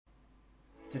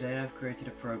Today I've created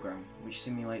a program which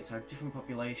simulates how different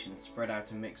populations spread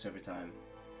out and mix over time.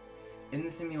 In the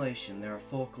simulation there are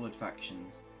 4 coloured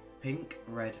factions: pink,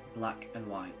 red, black and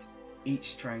white,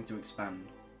 each trying to expand.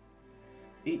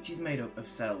 Each is made up of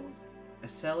cells. A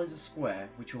cell is a square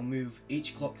which will move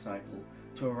each clock cycle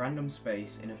to a random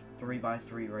space in a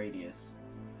 3x3 radius.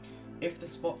 If the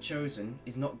spot chosen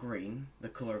is not green, the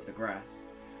colour of the grass,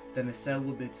 then the cell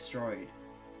will be destroyed.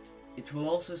 It will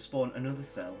also spawn another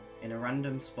cell in a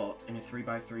random spot in a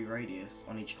 3x3 radius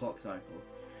on each clock cycle,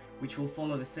 which will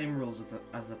follow the same rules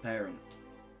as the parent.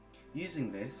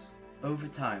 Using this, over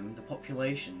time the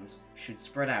populations should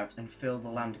spread out and fill the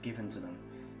land given to them,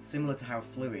 similar to how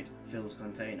fluid fills a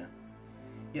container.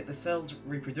 Yet the cell's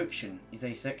reproduction is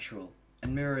asexual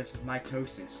and mirrors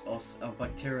mitosis or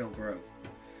bacterial growth,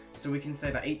 so we can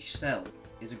say that each cell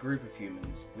is a group of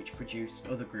humans which produce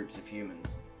other groups of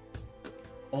humans.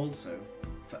 Also,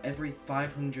 for every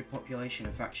 500 population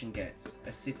a faction gets,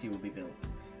 a city will be built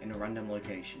in a random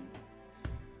location.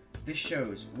 This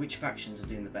shows which factions are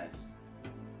doing the best.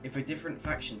 If a different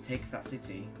faction takes that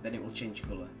city, then it will change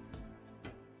colour.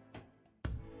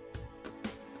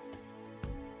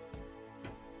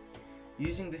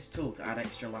 Using this tool to add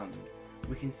extra land,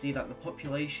 we can see that the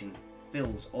population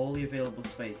fills all the available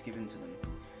space given to them.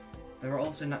 There are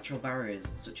also natural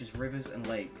barriers such as rivers and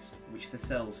lakes, which the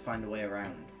cells find a way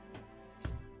around.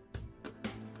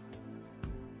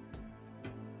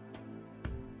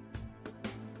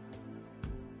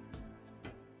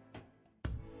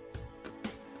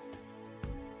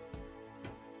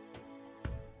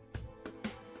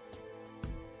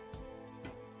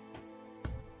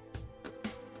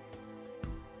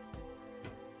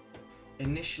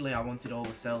 Initially I wanted all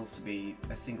the cells to be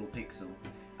a single pixel,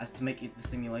 as to make the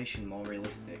simulation more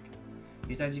realistic.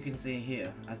 Yet as you can see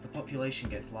here, as the population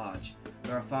gets large,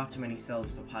 there are far too many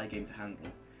cells for pygame to handle,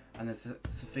 and there's a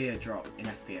severe drop in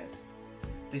FPS.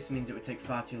 This means it would take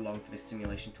far too long for this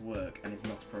simulation to work and is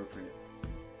not appropriate.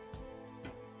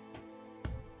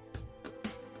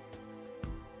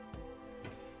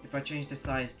 If I change the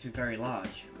size to very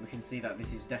large, we can see that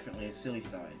this is definitely a silly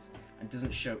size, and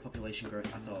doesn't show population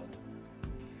growth at all.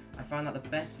 I found that the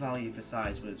best value for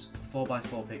size was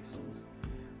 4x4 pixels,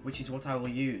 which is what I will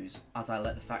use as I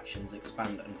let the factions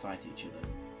expand and fight each other.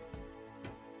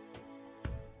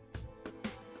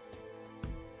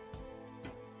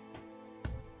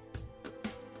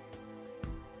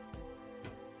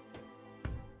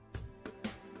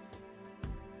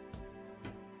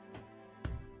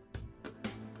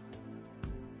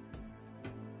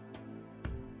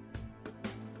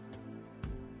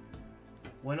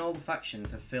 When all the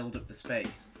factions have filled up the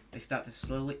space, they start to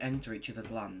slowly enter each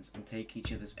other's lands and take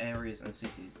each other's areas and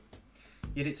cities.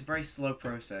 Yet it's a very slow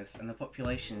process and the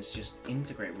populations just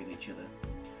integrate with each other,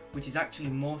 which is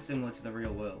actually more similar to the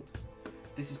real world.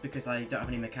 This is because I don't have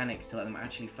any mechanics to let them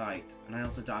actually fight, and I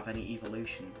also don't have any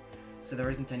evolution, so there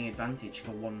isn't any advantage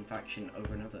for one faction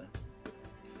over another.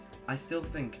 I still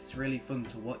think it's really fun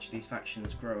to watch these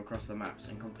factions grow across the maps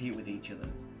and compete with each other.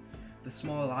 The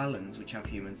small islands which have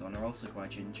humans on are also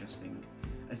quite interesting,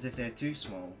 as if they are too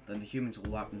small, then the humans will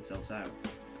wipe themselves out.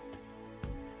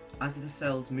 As the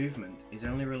cell's movement is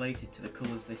only related to the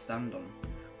colours they stand on,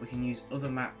 we can use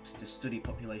other maps to study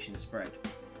population spread.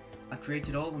 I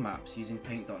created all the maps using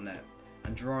paint.net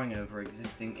and drawing over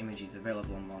existing images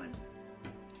available online.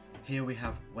 Here we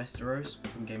have Westeros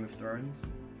from Game of Thrones,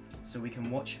 so we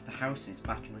can watch the houses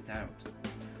battle it out.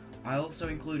 I also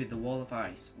included the wall of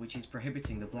ice, which is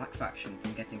prohibiting the black faction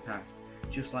from getting past,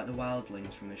 just like the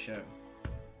wildlings from the show.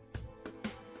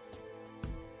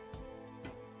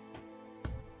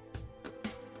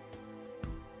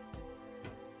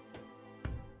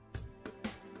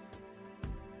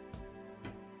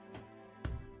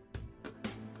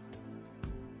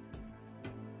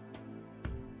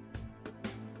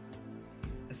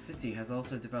 A city has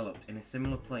also developed in a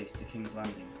similar place to King's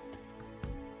Landing.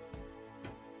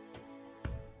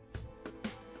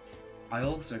 I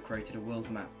also created a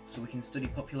world map so we can study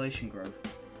population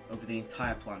growth over the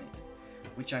entire planet,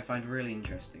 which I find really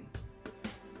interesting.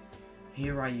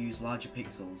 Here I use larger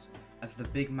pixels, as the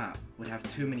big map would have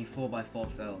too many 4x4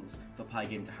 cells for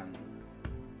pygame to handle.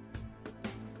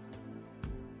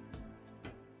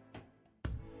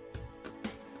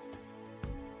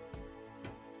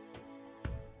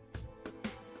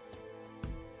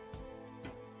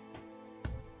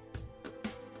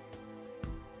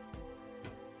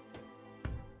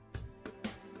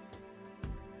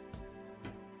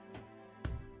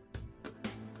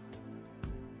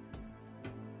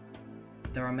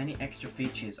 There are many extra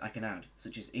features I can add,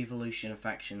 such as evolution of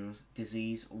factions,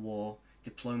 disease, war,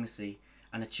 diplomacy,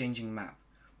 and a changing map,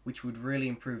 which would really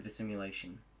improve the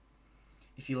simulation.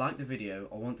 If you like the video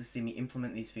or want to see me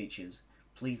implement these features,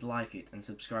 please like it and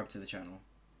subscribe to the channel.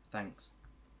 Thanks.